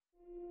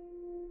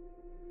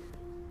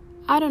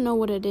I don't know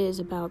what it is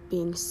about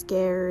being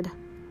scared,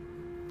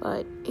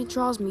 but it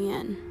draws me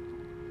in.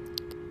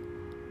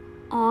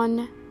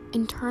 On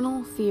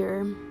Internal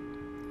Fear,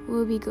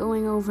 we'll be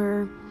going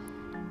over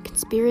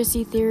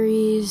conspiracy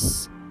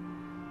theories,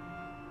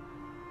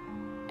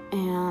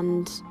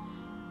 and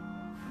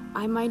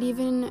I might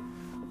even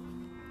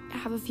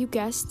have a few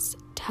guests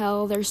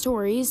tell their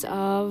stories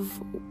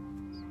of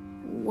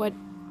what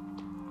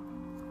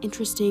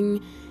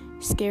interesting,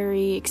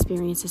 scary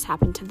experiences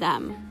happened to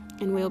them,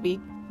 and we'll be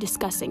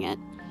discussing it.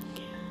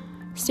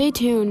 Stay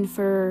tuned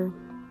for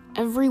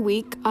every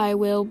week. I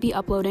will be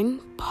uploading,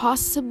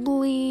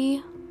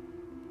 possibly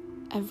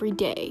every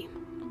day.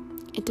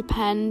 It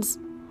depends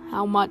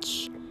how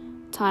much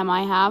time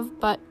I have,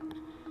 but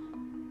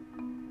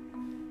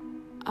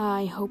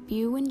I hope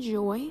you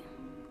enjoy,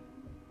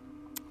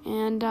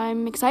 and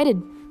I'm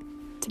excited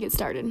to get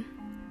started.